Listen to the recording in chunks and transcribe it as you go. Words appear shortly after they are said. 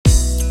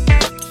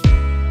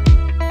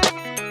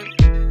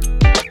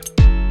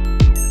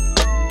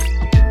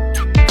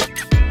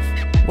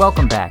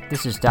Welcome back.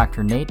 This is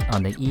Dr. Nate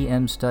on the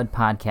EM Stud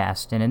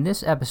Podcast, and in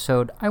this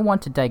episode, I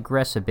want to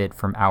digress a bit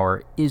from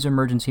our Is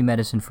Emergency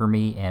Medicine for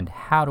Me and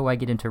How Do I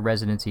Get into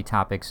Residency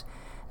topics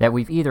that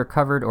we've either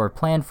covered or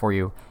planned for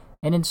you,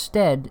 and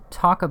instead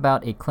talk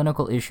about a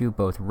clinical issue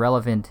both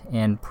relevant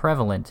and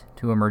prevalent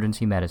to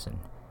emergency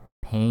medicine: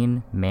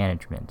 pain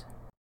management.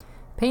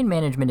 Pain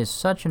management is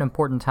such an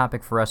important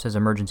topic for us as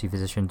emergency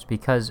physicians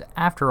because,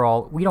 after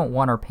all, we don't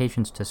want our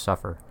patients to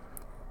suffer.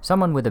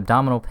 Someone with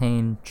abdominal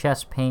pain,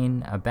 chest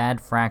pain, a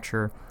bad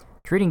fracture,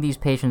 treating these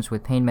patients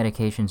with pain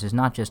medications is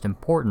not just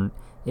important,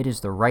 it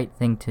is the right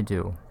thing to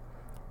do.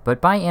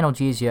 But by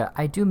analgesia,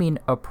 I do mean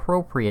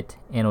appropriate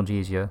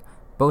analgesia,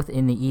 both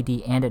in the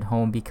ED and at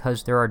home,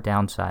 because there are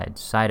downsides,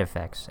 side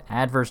effects,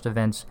 adverse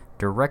events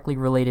directly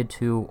related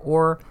to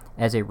or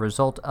as a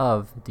result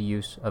of the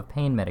use of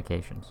pain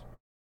medications.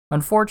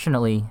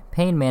 Unfortunately,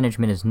 pain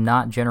management is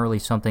not generally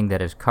something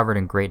that is covered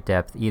in great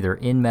depth either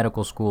in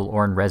medical school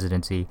or in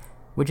residency,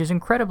 which is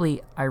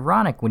incredibly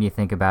ironic when you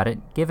think about it,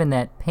 given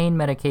that pain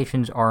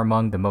medications are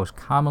among the most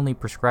commonly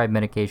prescribed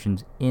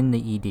medications in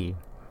the ED.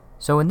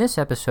 So in this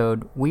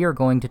episode, we are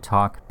going to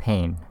talk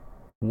pain,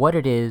 what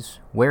it is,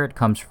 where it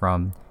comes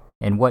from,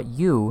 and what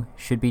you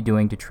should be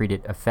doing to treat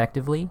it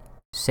effectively,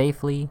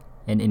 safely,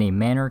 and in a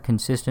manner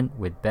consistent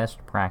with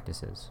best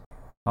practices.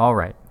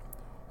 Alright,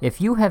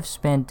 if you have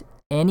spent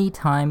any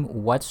time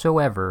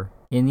whatsoever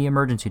in the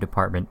emergency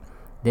department,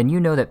 then you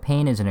know that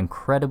pain is an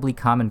incredibly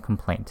common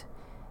complaint.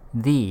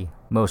 The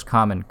most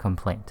common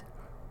complaint.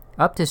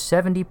 Up to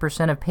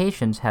 70% of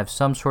patients have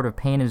some sort of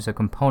pain as a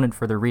component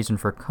for the reason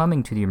for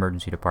coming to the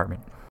emergency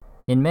department.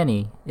 In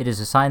many, it is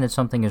a sign that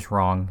something is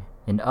wrong.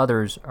 In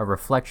others, a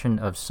reflection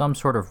of some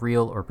sort of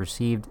real or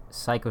perceived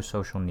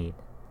psychosocial need.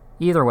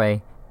 Either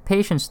way,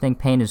 patients think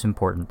pain is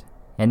important,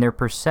 and their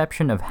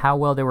perception of how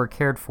well they were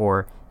cared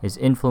for is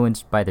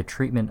influenced by the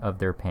treatment of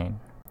their pain.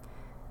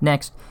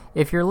 Next,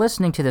 if you're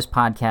listening to this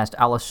podcast,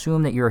 I'll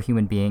assume that you're a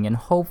human being, and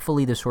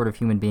hopefully the sort of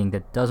human being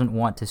that doesn't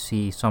want to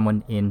see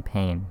someone in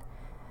pain.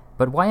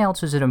 But why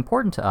else is it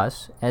important to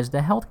us as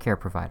the healthcare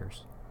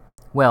providers?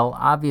 Well,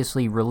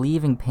 obviously,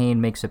 relieving pain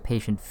makes a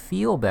patient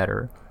feel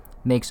better,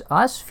 makes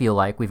us feel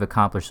like we've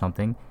accomplished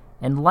something,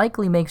 and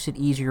likely makes it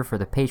easier for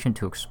the patient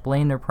to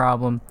explain their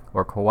problem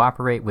or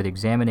cooperate with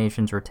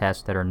examinations or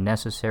tests that are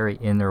necessary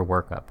in their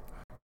workup.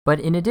 But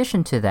in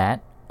addition to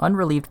that,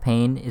 unrelieved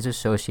pain is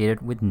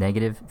associated with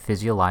negative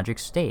physiologic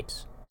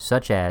states,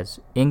 such as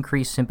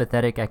increased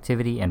sympathetic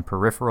activity and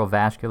peripheral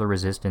vascular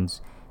resistance,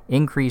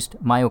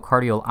 increased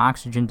myocardial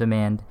oxygen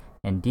demand,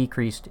 and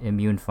decreased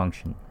immune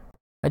function.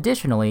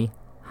 Additionally,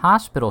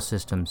 hospital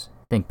systems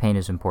think pain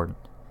is important.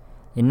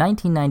 In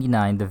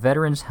 1999, the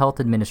Veterans Health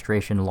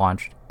Administration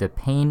launched the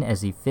Pain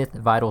as the Fifth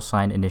Vital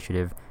Sign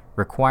initiative,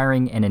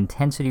 requiring an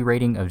intensity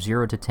rating of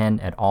 0 to 10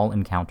 at all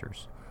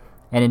encounters.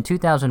 And in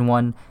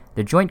 2001,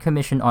 the Joint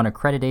Commission on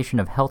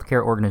Accreditation of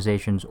Healthcare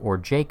Organizations, or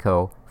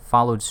JCAHO,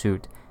 followed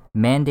suit,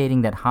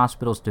 mandating that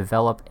hospitals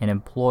develop and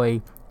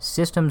employ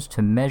systems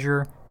to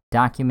measure,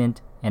 document,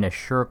 and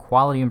assure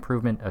quality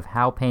improvement of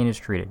how pain is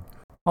treated.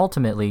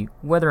 Ultimately,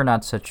 whether or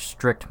not such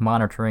strict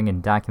monitoring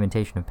and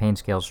documentation of pain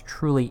scales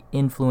truly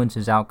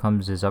influences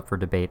outcomes is up for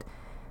debate,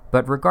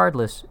 but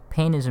regardless,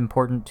 pain is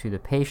important to the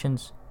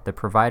patients, the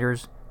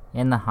providers,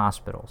 and the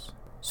hospitals.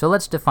 So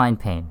let's define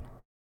pain.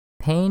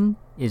 Pain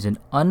is an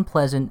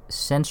unpleasant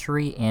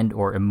sensory and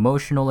or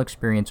emotional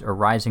experience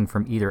arising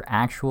from either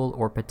actual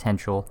or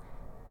potential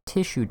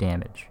tissue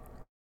damage.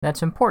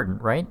 That's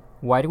important, right?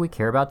 Why do we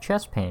care about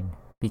chest pain?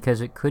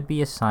 Because it could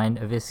be a sign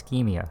of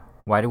ischemia.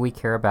 Why do we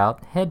care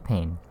about head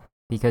pain?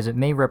 Because it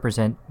may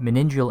represent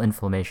meningeal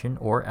inflammation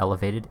or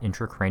elevated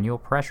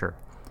intracranial pressure.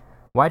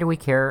 Why do we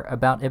care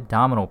about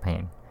abdominal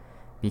pain?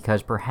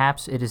 Because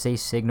perhaps it is a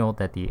signal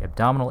that the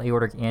abdominal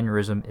aortic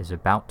aneurysm is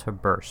about to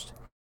burst.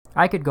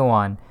 I could go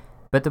on,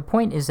 but the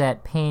point is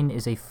that pain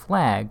is a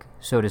flag,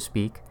 so to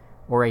speak,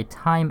 or a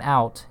time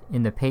out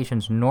in the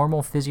patient's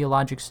normal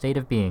physiologic state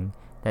of being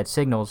that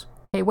signals,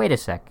 hey, wait a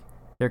sec,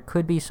 there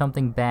could be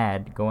something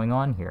bad going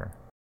on here.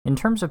 In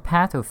terms of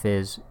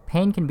pathophys,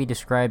 pain can be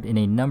described in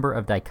a number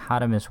of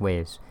dichotomous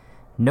ways.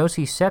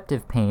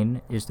 Nociceptive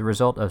pain is the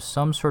result of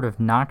some sort of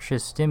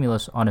noxious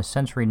stimulus on a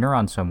sensory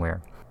neuron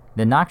somewhere.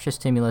 The noxious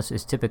stimulus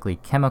is typically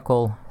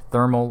chemical,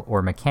 thermal,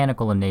 or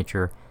mechanical in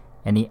nature,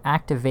 and the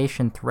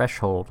activation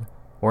threshold,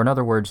 or in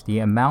other words, the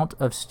amount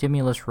of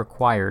stimulus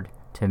required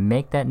to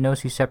make that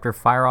nociceptor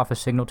fire off a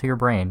signal to your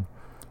brain,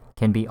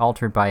 can be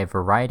altered by a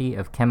variety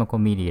of chemical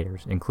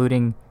mediators,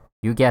 including,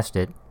 you guessed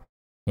it,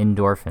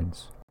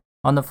 endorphins.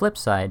 On the flip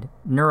side,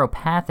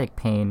 neuropathic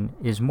pain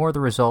is more the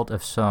result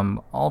of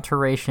some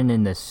alteration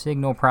in the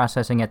signal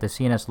processing at the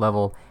CNS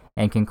level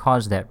and can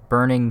cause that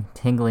burning,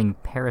 tingling,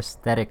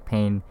 paresthetic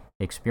pain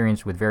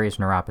experienced with various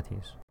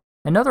neuropathies.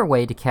 Another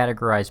way to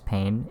categorize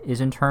pain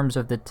is in terms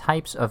of the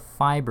types of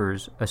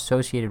fibers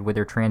associated with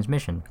their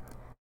transmission.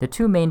 The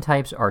two main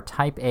types are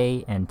type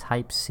A and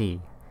type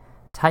C.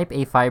 Type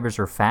A fibers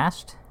are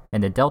fast,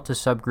 and the delta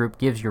subgroup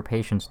gives your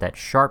patients that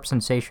sharp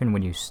sensation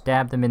when you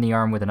stab them in the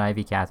arm with an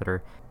IV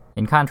catheter,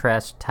 In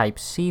contrast, type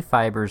C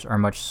fibers are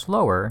much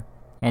slower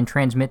and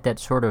transmit that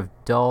sort of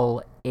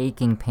dull,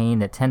 aching pain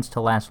that tends to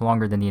last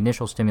longer than the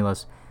initial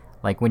stimulus,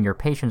 like when your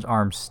patient's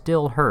arm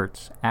still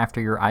hurts after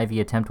your IV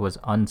attempt was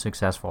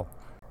unsuccessful.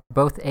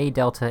 Both A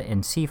delta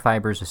and C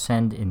fibers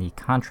ascend in the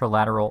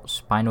contralateral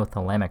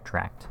spinothalamic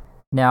tract.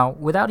 Now,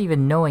 without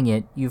even knowing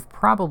it, you've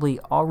probably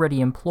already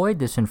employed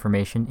this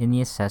information in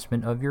the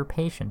assessment of your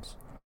patients.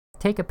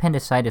 Take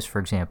appendicitis, for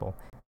example.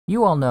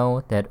 You all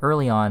know that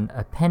early on,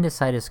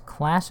 appendicitis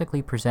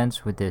classically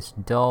presents with this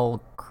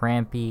dull,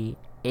 crampy,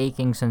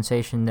 aching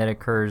sensation that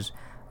occurs,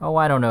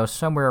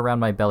 somewhere around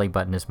my belly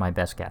button is my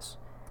best guess.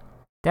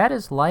 That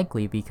is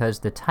likely because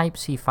the type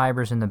C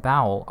fibers in the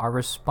bowel are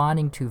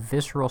responding to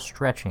visceral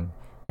stretching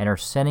and are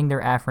sending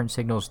their afferent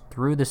signals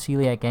through the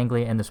celiac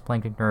ganglia and the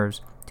splanchnic nerves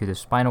to the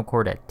spinal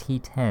cord at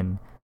T10,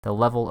 the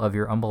level of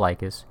your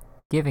umbilicus,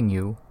 giving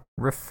you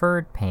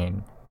referred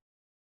pain.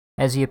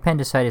 As the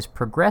appendicitis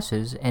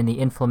progresses and the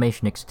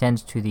inflammation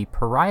extends to the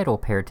parietal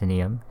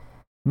peritoneum,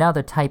 now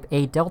the type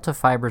A delta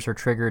fibers are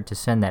triggered to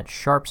send that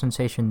sharp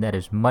sensation that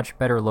is much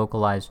better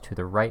localized to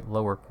the right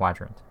lower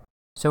quadrant.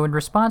 So in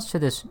response to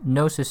this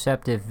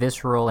nociceptive,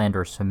 visceral,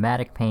 and/or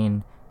somatic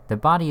pain, the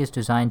body is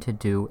designed to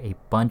do a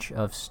bunch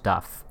of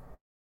stuff.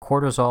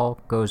 Cortisol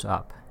goes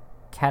up.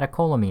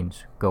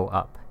 Catecholamines go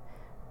up.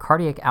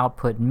 Cardiac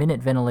output,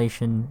 minute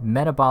ventilation,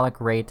 metabolic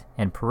rate,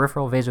 and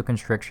peripheral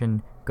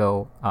vasoconstriction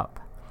go up.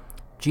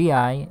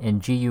 GI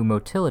and GU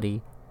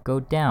motility go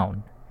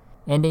down.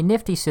 And a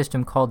nifty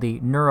system called the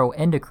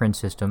neuroendocrine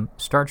system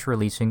starts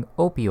releasing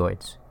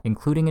opioids,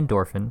 including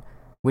endorphin,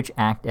 which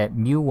act at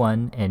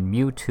mu1 and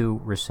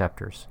mu2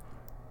 receptors.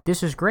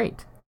 This is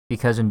great,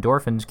 because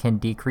endorphins can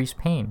decrease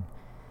pain.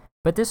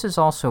 But this is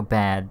also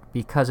bad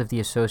because of the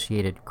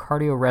associated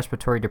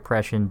cardiorespiratory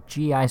depression,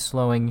 GI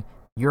slowing,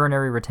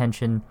 urinary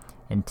retention,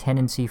 and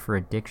tendency for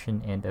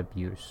addiction and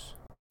abuse.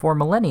 For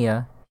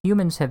millennia,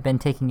 humans have been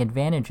taking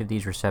advantage of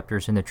these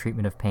receptors in the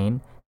treatment of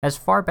pain as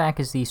far back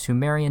as the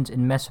Sumerians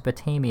in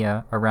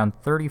Mesopotamia around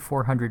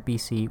 3400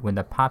 BC when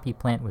the poppy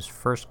plant was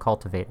first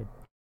cultivated.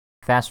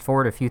 Fast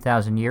forward a few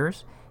thousand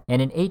years,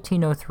 and in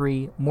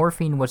 1803,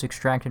 morphine was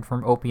extracted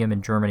from opium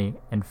in Germany,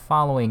 and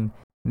following,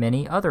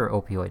 many other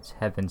opioids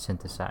have been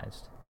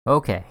synthesized.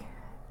 Okay,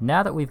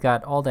 now that we've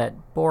got all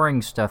that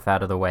boring stuff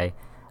out of the way,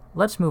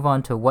 let's move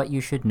on to what you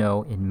should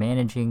know in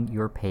managing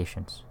your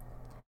patients.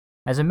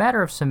 As a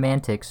matter of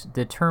semantics,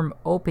 the term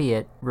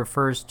opiate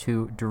refers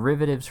to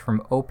derivatives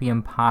from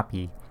opium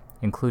poppy,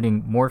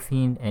 including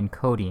morphine and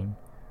codeine.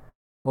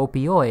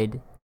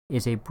 Opioid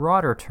is a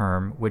broader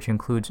term which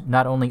includes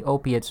not only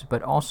opiates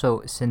but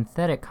also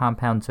synthetic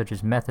compounds such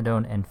as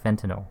methadone and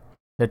fentanyl.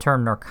 The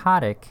term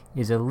narcotic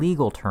is a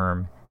legal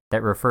term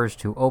that refers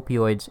to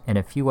opioids and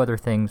a few other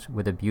things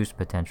with abuse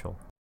potential.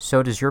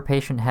 So does your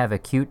patient have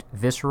acute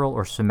visceral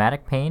or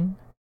somatic pain?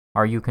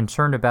 Are you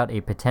concerned about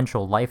a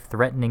potential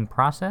life-threatening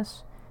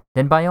process?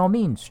 Then by all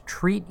means,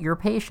 treat your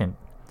patient.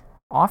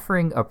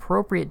 Offering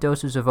appropriate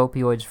doses of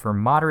opioids for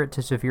moderate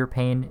to severe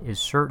pain is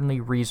certainly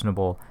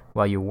reasonable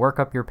while you work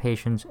up your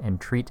patients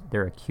and treat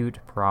their acute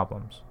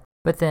problems.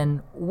 But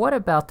then, what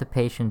about the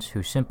patients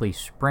who simply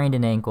sprained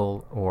an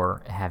ankle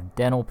or have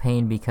dental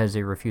pain because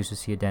they refuse to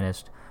see a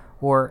dentist,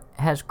 or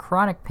has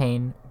chronic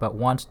pain but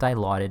wants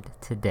Dilaudid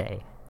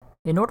today?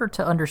 In order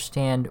to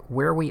understand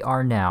where we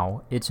are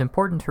now, it's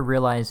important to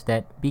realize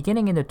that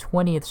beginning in the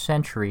 20th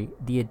century,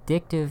 the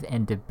addictive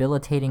and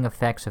debilitating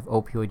effects of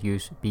opioid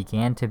use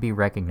began to be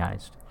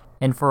recognized.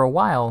 And for a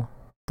while,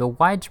 the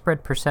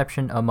widespread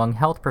perception among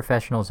health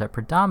professionals that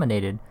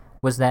predominated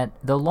was that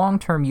the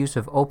long-term use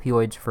of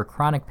opioids for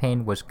chronic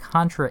pain was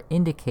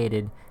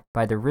contraindicated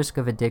by the risk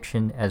of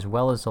addiction as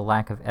well as the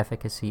lack of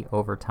efficacy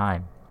over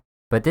time.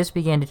 But this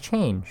began to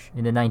change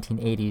in the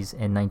 1980s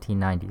and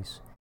 1990s.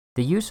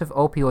 The use of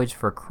opioids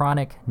for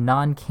chronic,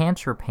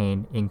 non-cancer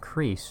pain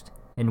increased,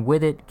 and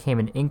with it came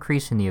an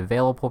increase in the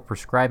available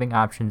prescribing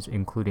options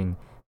including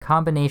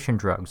combination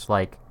drugs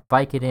like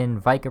Vicodin,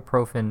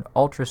 Vicaprofen,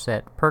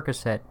 Ultracet,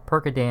 Percocet,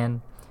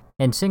 Percodan,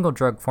 and single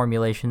drug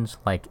formulations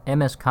like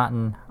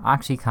MS-Contin,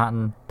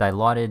 OxyContin,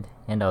 Dilaudid,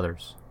 and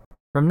others.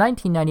 From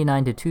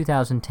 1999 to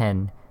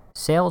 2010,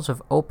 sales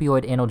of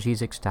opioid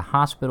analgesics to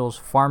hospitals,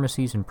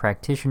 pharmacies, and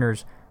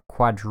practitioners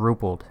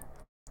quadrupled.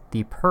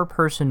 The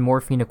per-person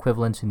morphine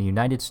equivalents in the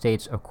United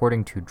States,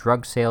 according to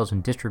drug sales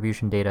and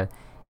distribution data,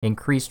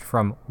 increased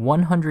from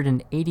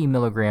 180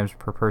 milligrams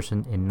per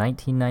person in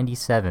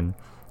 1997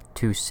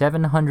 to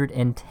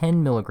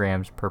 710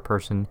 milligrams per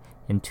person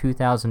in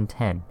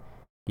 2010,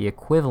 the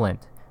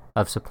equivalent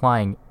of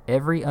supplying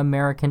every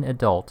American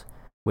adult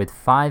with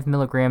 5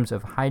 milligrams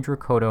of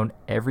hydrocodone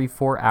every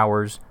 4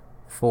 hours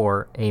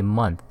for a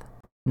month.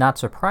 Not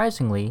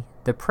surprisingly,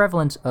 the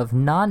prevalence of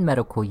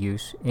non-medical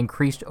use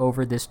increased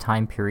over this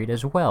time period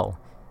as well.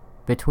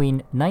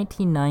 Between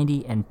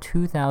 1990 and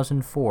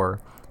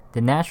 2004, the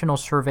National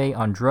Survey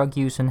on Drug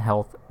Use and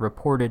Health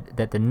reported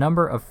that the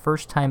number of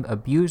first-time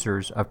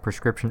abusers of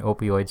prescription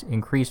opioids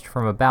increased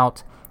from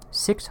about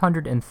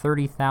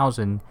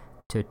 630,000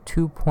 to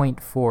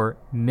 2.4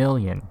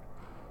 million.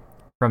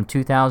 From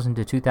 2000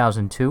 to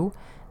 2002,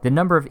 the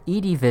number of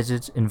ED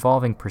visits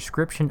involving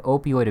prescription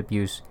opioid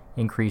abuse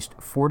increased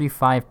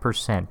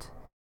 45%,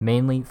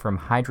 mainly from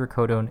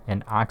hydrocodone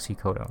and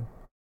oxycodone.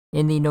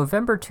 In the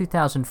November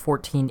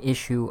 2014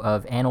 issue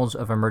of Annals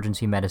of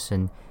Emergency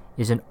Medicine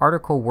is an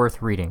article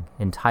worth reading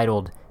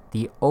entitled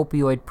 "The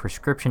Opioid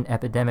Prescription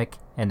Epidemic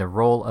and the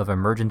Role of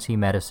Emergency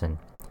Medicine."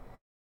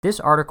 This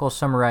article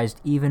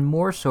summarized even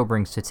more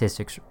sobering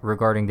statistics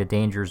regarding the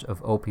dangers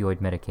of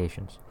opioid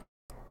medications.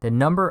 The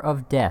number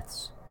of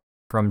deaths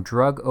from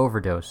drug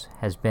overdose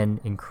has been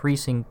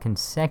increasing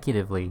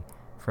consecutively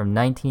from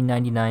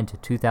 1999 to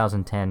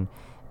 2010,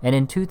 and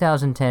in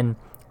 2010,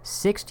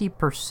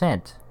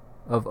 60%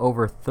 of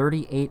over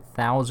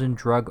 38,000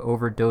 drug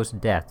overdose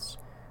deaths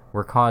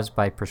were caused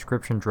by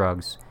prescription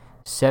drugs,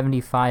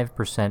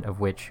 75% of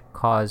which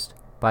caused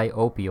by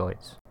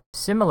opioids.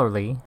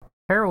 Similarly,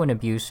 heroin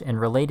abuse and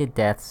related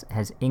deaths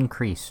has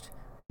increased,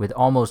 with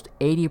almost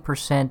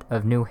 80%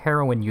 of new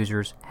heroin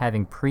users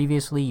having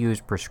previously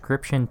used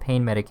prescription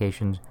pain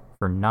medications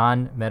for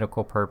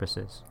non-medical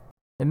purposes.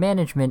 The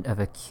management of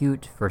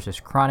acute versus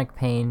chronic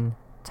pain,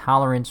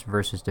 tolerance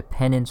versus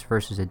dependence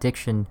versus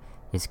addiction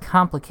is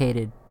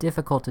complicated,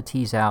 difficult to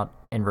tease out,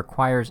 and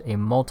requires a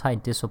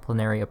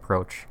multidisciplinary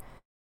approach,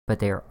 but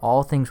they are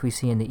all things we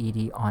see in the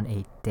ED on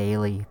a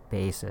daily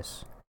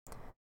basis.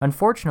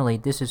 Unfortunately,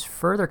 this is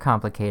further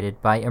complicated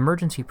by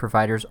emergency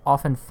providers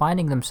often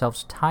finding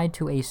themselves tied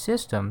to a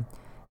system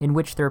in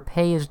which their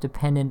pay is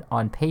dependent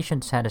on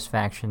patient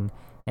satisfaction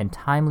and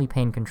timely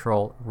pain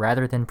control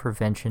rather than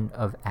prevention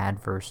of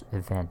adverse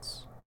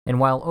events.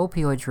 And while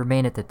opioids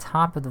remain at the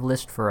top of the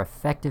list for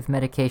effective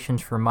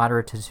medications for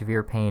moderate to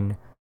severe pain,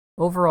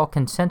 overall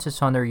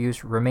consensus on their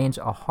use remains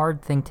a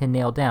hard thing to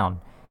nail down.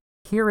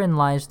 Herein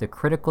lies the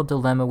critical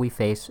dilemma we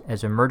face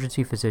as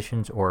emergency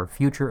physicians or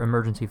future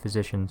emergency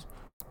physicians: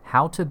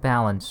 how to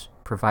balance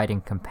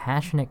providing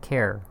compassionate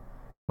care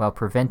while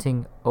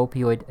preventing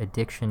opioid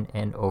addiction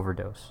and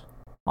overdose.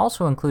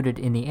 Also included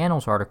in the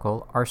Annals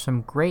article are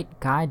some great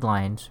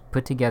guidelines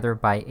put together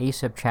by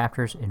ACEP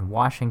chapters in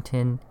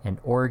Washington and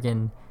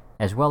Oregon,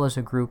 as well as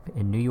a group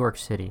in New York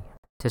City.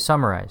 To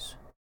summarize,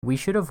 we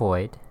should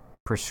avoid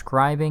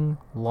prescribing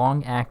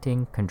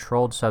long-acting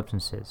controlled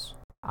substances,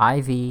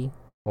 IV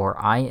or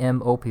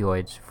IM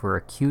opioids for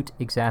acute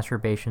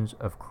exacerbations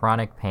of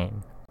chronic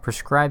pain,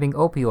 prescribing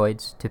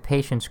opioids to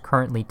patients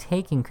currently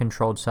taking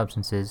controlled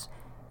substances,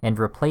 and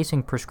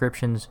replacing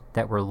prescriptions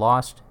that were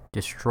lost,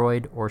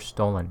 destroyed, or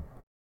stolen.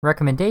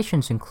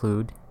 Recommendations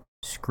include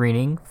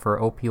screening for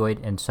opioid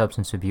and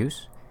substance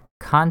abuse,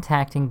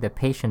 contacting the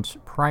patient's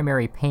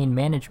primary pain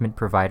management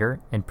provider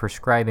and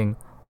prescribing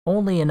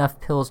only enough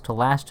pills to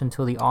last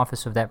until the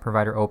office of that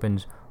provider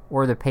opens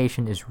or the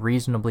patient is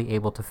reasonably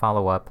able to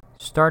follow up,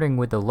 starting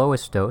with the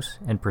lowest dose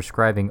and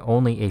prescribing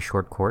only a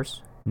short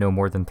course, no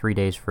more than 3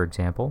 days for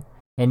example,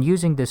 and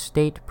using the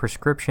state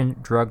prescription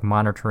drug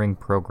monitoring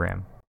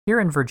program. Here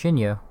in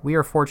Virginia, we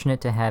are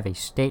fortunate to have a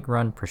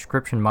state-run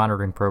prescription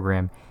monitoring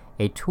program,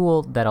 a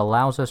tool that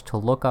allows us to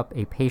look up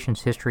a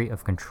patient's history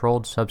of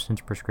controlled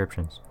substance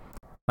prescriptions.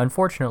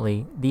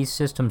 Unfortunately, these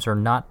systems are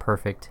not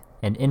perfect,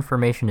 and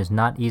information is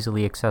not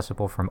easily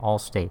accessible from all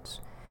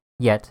states.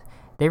 Yet,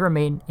 they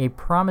remain a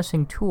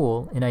promising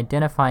tool in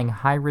identifying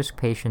high-risk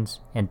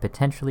patients and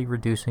potentially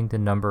reducing the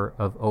number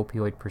of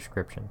opioid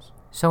prescriptions.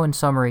 So in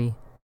summary,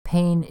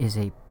 pain is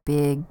a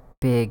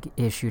big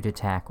issue to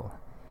tackle.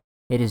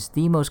 It is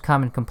the most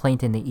common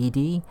complaint in the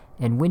ED,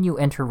 and when you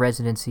enter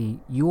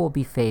residency, you will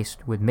be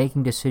faced with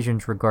making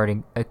decisions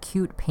regarding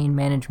acute pain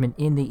management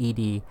in the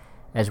ED,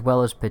 as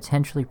well as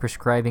potentially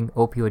prescribing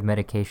opioid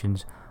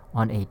medications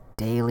on a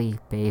daily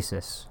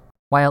basis.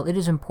 While it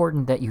is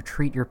important that you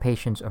treat your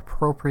patients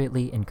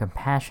appropriately and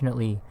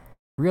compassionately,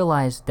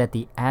 realize that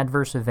the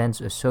adverse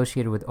events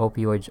associated with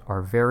opioids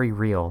are very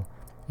real,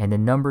 and the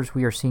numbers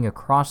we are seeing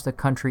across the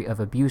country of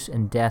abuse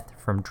and death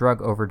from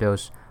drug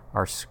overdose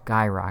are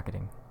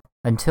skyrocketing.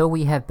 Until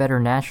we have better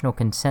national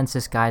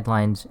consensus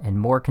guidelines and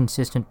more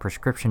consistent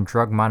prescription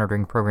drug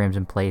monitoring programs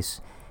in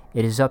place,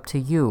 it is up to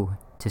you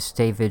to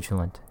stay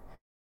vigilant.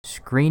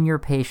 Screen your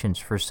patients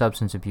for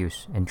substance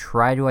abuse and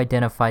try to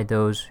identify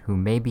those who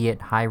may be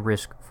at high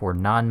risk for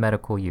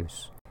non-medical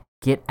use.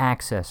 Get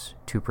access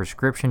to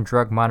prescription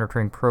drug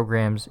monitoring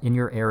programs in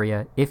your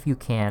area if you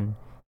can,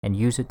 and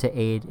use it to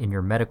aid in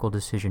your medical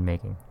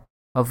decision-making.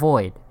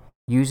 Avoid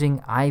using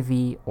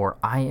IV or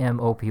IM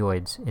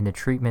opioids in the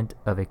treatment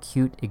of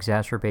acute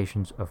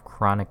exacerbations of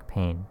chronic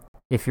pain.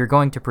 If you're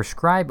going to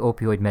prescribe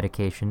opioid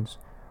medications,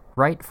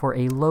 write for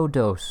a low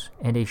dose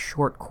and a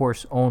short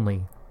course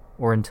only,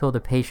 or until the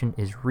patient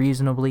is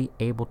reasonably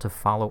able to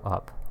follow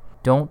up.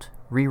 Don't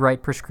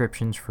rewrite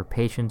prescriptions for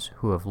patients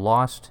who have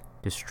lost,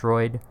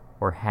 destroyed,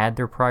 or had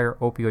their prior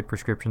opioid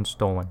prescriptions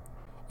stolen.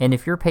 And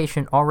if your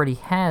patient already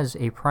has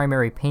a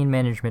primary pain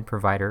management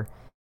provider,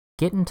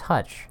 get in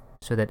touch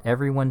so that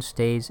everyone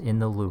stays in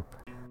the loop.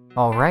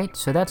 Alright,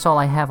 so that's all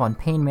I have on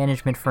pain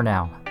management for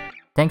now.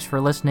 Thanks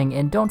for listening,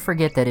 and don't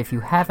forget that if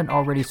you haven't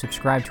already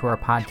subscribed to our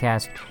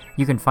podcast,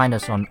 you can find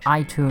us on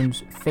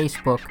iTunes,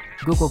 Facebook,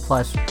 Google+,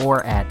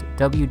 or at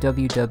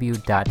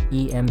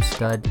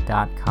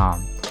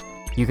www.emstud.com.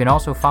 You can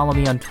also follow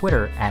me on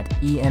Twitter at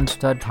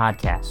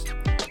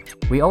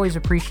emstudpodcast. We always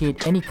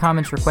appreciate any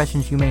comments or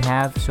questions you may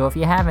have, so if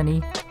you have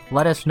any,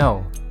 let us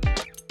know.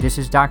 This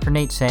is Dr.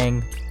 Nate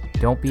saying,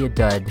 don't be a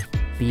dud,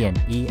 be an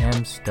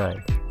EM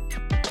stud.